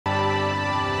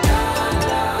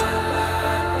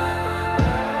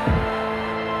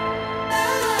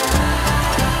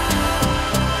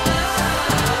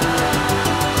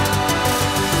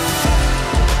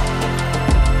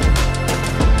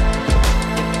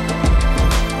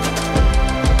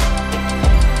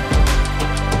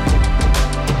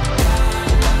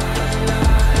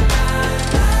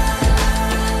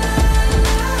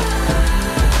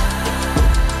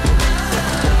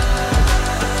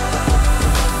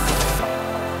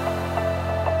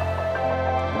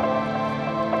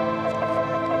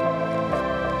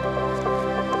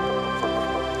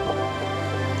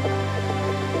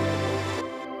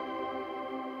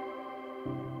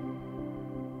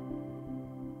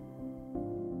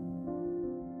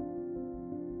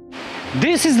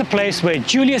This is the place where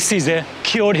Julius Caesar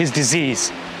cured his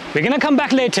disease. We're gonna come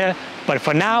back later, but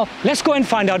for now, let's go and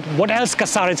find out what else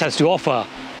Casares has to offer.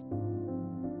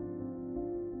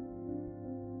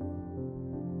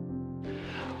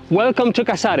 Welcome to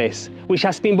Casares, which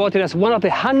has been voted as one of the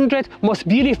 100 most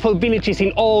beautiful villages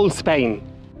in all Spain.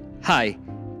 Hi,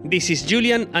 this is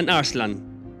Julian and Arslan.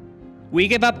 We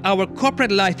gave up our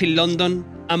corporate life in London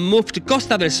and moved to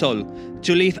Costa del Sol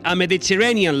to live a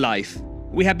Mediterranean life.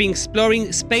 We have been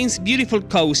exploring Spain's beautiful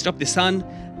coast of the sun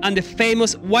and the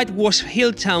famous whitewashed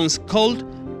hill towns called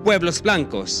Pueblos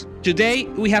Blancos. Today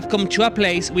we have come to a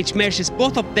place which merges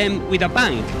both of them with a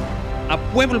bank, a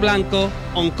Pueblo Blanco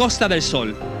on Costa del Sol.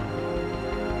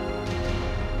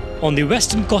 On the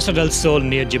western Costa del Sol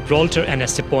near Gibraltar and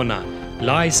Estepona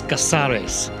lies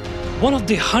Casares, one of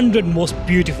the 100 most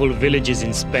beautiful villages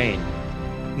in Spain.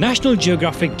 National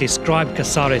Geographic described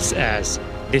Casares as,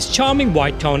 "This charming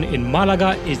white town in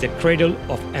Malaga is the cradle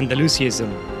of Andalusianism,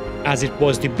 as it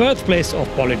was the birthplace of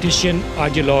politician,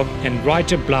 ideologue and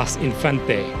writer Blas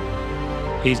Infante."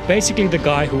 He's basically the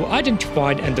guy who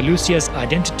identified Andalusia's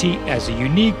identity as a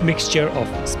unique mixture of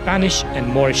Spanish and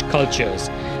Moorish cultures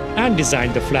and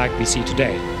designed the flag we see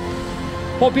today.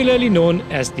 Popularly known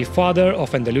as the father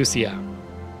of Andalusia.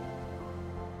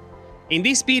 In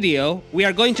this video, we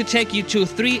are going to take you to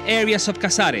 3 areas of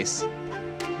Casares.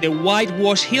 The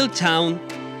whitewashed hill town,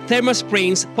 thermal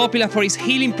springs popular for its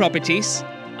healing properties,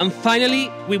 and finally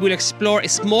we will explore a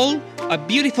small but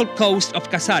beautiful coast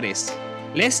of Casares.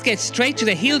 Let's get straight to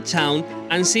the hill town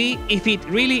and see if it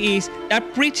really is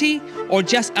that pretty or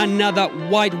just another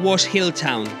whitewashed hill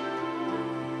town.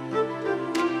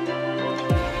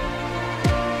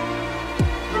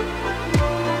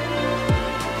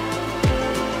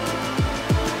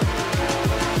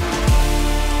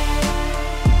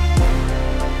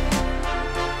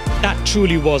 That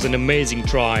truly was an amazing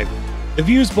drive. The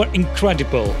views were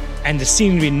incredible and the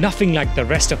scenery nothing like the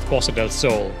rest of Costa del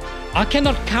Sol. I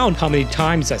cannot count how many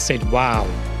times I said wow.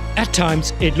 At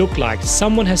times it looked like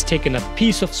someone has taken a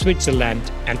piece of Switzerland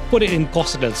and put it in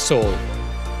Costa del Sol,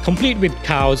 complete with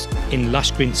cows in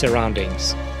lush green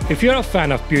surroundings. If you're a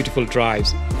fan of beautiful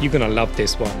drives, you're gonna love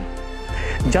this one.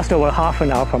 Just over half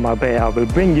an hour from Marbella will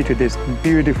bring you to this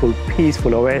beautiful,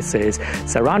 peaceful oasis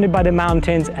surrounded by the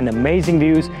mountains and amazing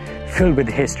views filled with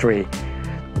history.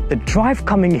 The drive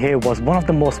coming here was one of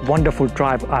the most wonderful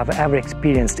drives I've ever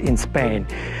experienced in Spain.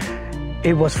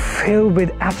 It was filled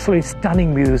with absolutely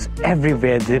stunning views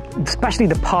everywhere, especially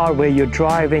the part where you're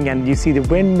driving and you see the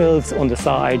windmills on the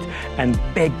side and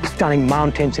big stunning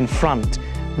mountains in front.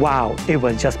 Wow, it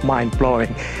was just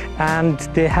mind-blowing. And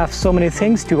they have so many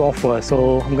things to offer,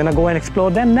 so I'm gonna go and explore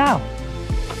them now.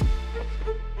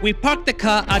 We parked the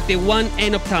car at the one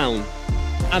end of town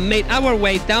and made our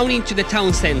way down into the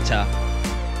town center.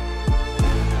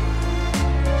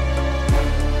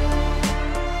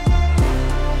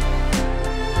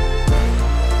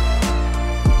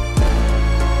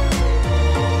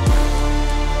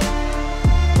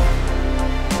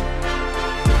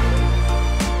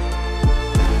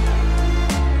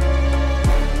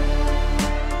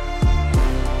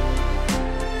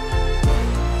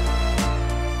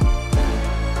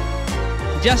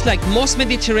 Just like most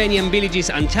Mediterranean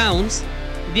villages and towns,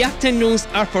 the afternoons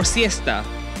are for siesta.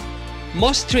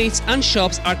 Most streets and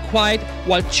shops are quiet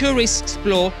while tourists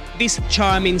explore these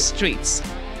charming streets.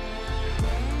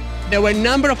 There were a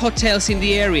number of hotels in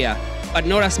the area, but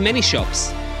not as many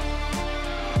shops.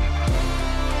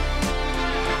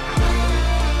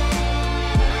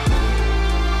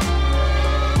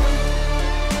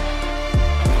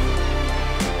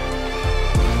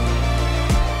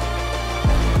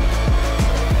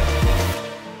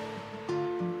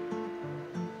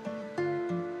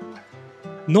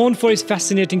 Known for its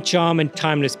fascinating charm and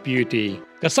timeless beauty,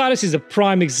 Casares is a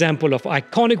prime example of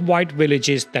iconic white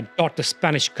villages that dot the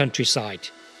Spanish countryside.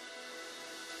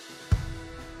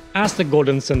 As the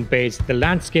golden sun bathes the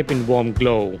landscape in warm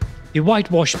glow, the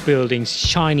whitewashed buildings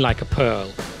shine like a pearl,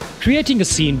 creating a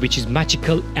scene which is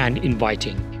magical and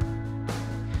inviting.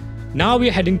 Now we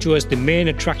are heading towards the main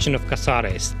attraction of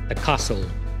Casares, the castle.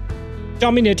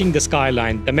 Dominating the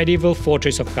skyline, the medieval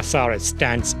fortress of Casares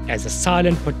stands as a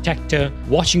silent protector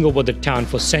watching over the town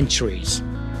for centuries.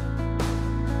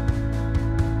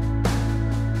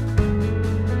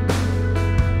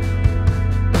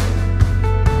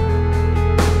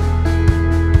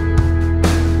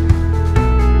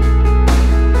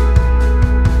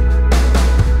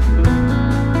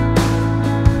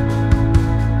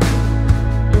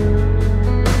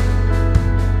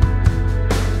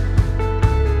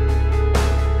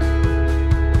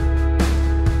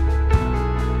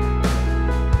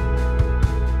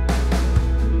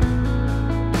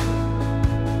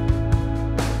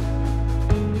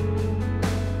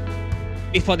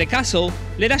 for the castle,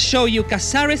 let us show you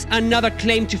Casares' another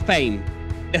claim to fame,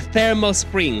 the thermal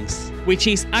springs, which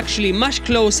is actually much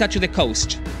closer to the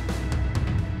coast.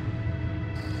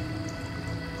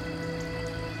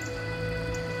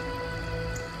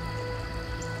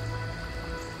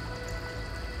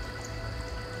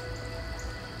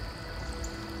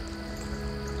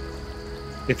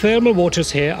 The thermal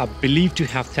waters here are believed to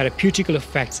have therapeutical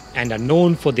effects and are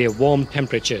known for their warm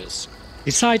temperatures.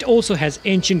 The site also has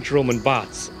ancient Roman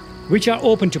baths, which are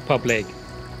open to public.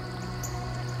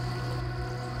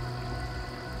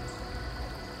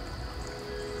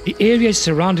 The area is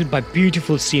surrounded by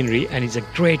beautiful scenery and is a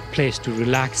great place to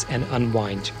relax and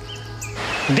unwind.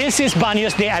 This is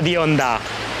Baños de Hedionda.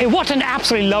 What an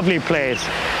absolutely lovely place.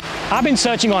 I've been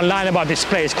searching online about this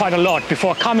place quite a lot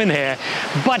before coming here,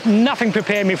 but nothing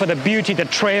prepared me for the beauty, the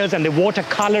trails and the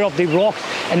watercolor of the rocks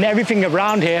and everything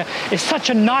around here. It's such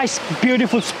a nice,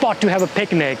 beautiful spot to have a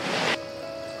picnic.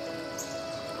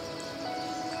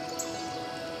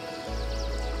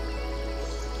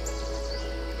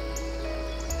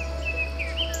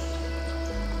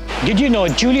 Did you know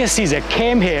Julius Caesar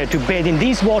came here to bathe in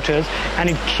these waters and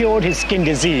it cured his skin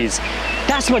disease?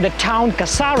 That's why the town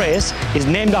Casares is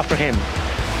named after him.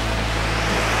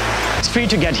 It's free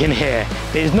to get in here.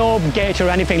 There's no gate or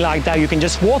anything like that. You can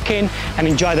just walk in and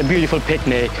enjoy the beautiful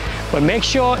picnic. But make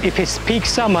sure if it's peak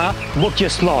summer, book your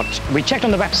slot. We checked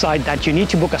on the website that you need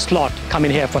to book a slot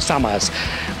coming here for summers.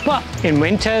 But in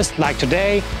winters, like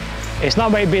today, it's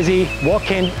not very busy. Walk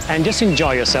in and just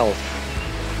enjoy yourself.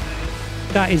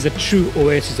 That is a true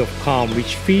oasis of calm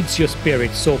which feeds your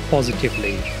spirit so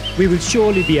positively. We will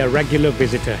surely be a regular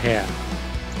visitor here.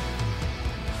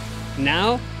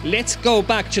 Now, let's go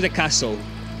back to the castle.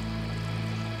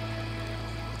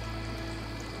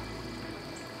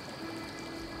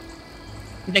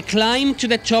 The climb to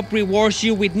the top rewards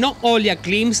you with not only a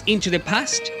glimpse into the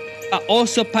past, but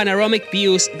also panoramic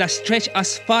views that stretch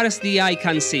as far as the eye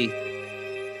can see.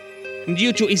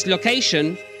 Due to its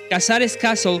location, Casares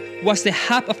Castle was the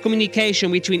hub of communication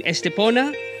between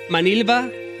Estepona,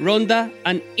 Manilva, Ronda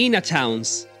and Ina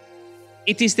towns.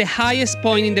 It is the highest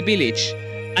point in the village,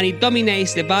 and it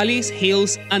dominates the valleys,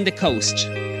 hills and the coast.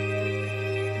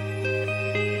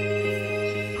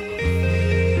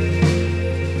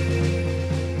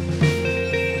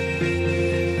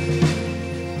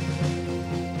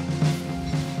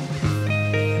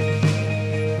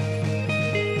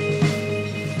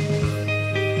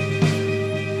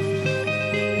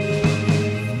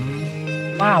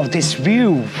 Wow, this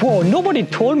view, whoa, nobody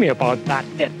told me about that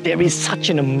there is such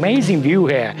an amazing view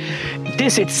here.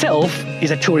 This itself is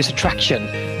a tourist attraction.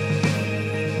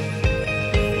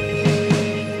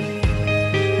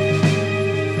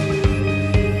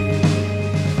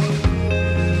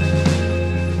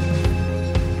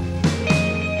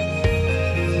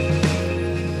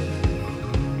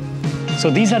 So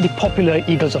these are the popular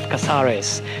eagles of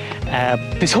Casares.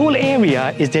 This whole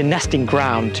area is their nesting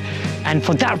ground, and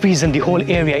for that reason the whole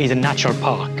area is a natural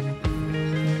park.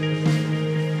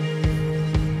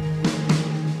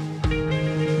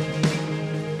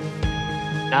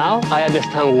 Now I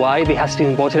understand why it has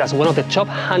been voted as one of the top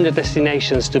 100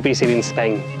 destinations to visit in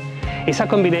Spain. It's a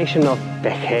combination of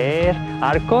Perched,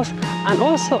 Arcos, and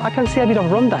also I can see a bit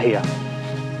of Ronda here.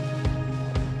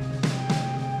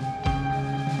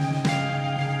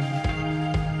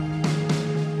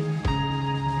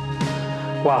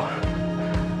 Wow,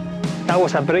 that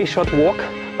was a very short walk,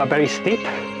 but very steep.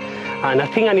 And I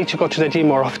think I need to go to the gym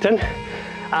more often.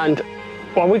 And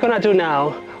what we're gonna do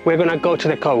now, we're gonna go to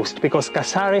the coast because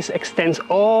Casares extends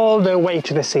all the way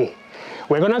to the sea.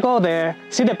 We're gonna go there,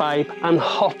 see the pipe, and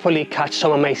hopefully catch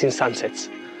some amazing sunsets.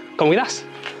 Come with us.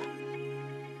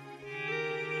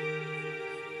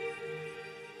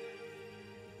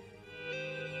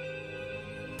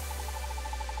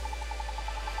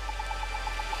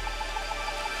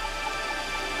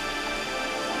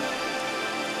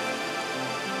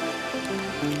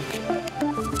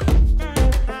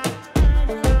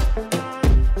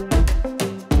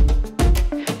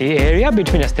 The area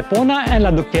between Estepona and La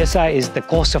Duquesa is the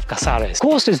coast of Casares. The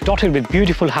coast is dotted with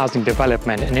beautiful housing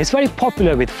development and it's very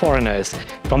popular with foreigners.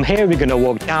 From here we're going to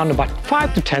walk down about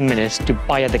 5 to 10 minutes to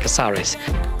Baños de Casares.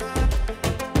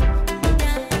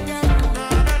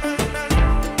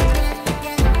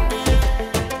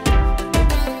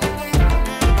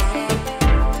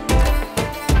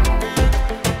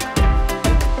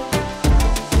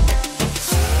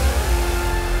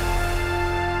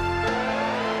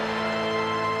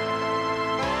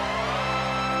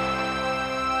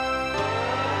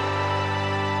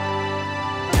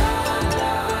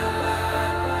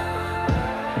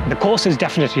 The coast is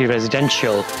definitely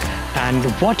residential, and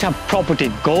what a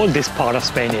property gold this part of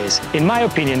Spain is. In my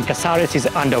opinion, Casares is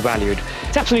undervalued.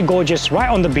 It's absolutely gorgeous, right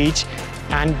on the beach,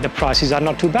 and the prices are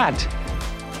not too bad.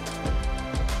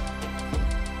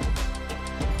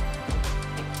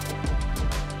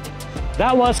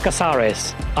 That was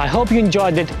Casares. I hope you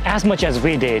enjoyed it as much as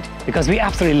we did, because we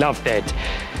absolutely loved it.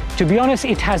 To be honest,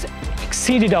 it has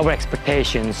exceeded our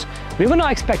expectations. We were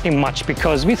not expecting much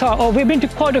because we thought, oh, we've been to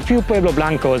quite a few Pueblo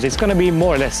Blancos. It's going to be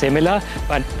more or less similar,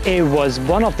 but it was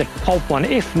one of the top one,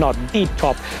 if not the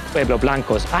top Pueblo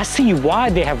Blancos. I see why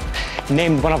they have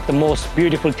named one of the most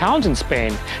beautiful towns in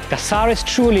Spain. Casares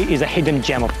truly is a hidden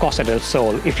gem of Costa del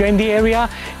Sol. If you're in the area,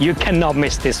 you cannot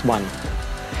miss this one.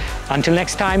 Until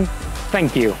next time,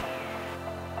 thank you.